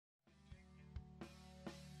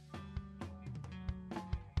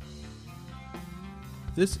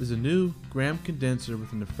This is a new Graham Condenser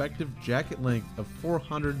with an effective jacket length of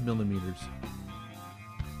 400mm.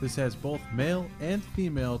 This has both male and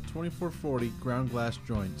female 2440 ground glass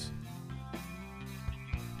joints.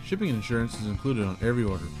 Shipping and insurance is included on every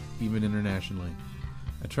order, even internationally.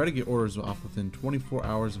 I try to get orders off within 24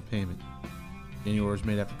 hours of payment. Any orders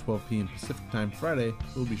made after 12 p.m. Pacific Time Friday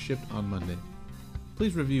will be shipped on Monday.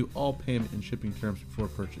 Please review all payment and shipping terms before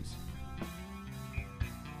purchase.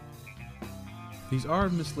 These are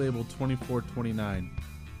mislabeled 2429.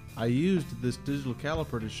 I used this digital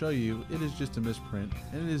caliper to show you it is just a misprint,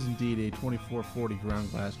 and it is indeed a 2440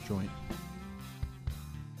 ground glass joint.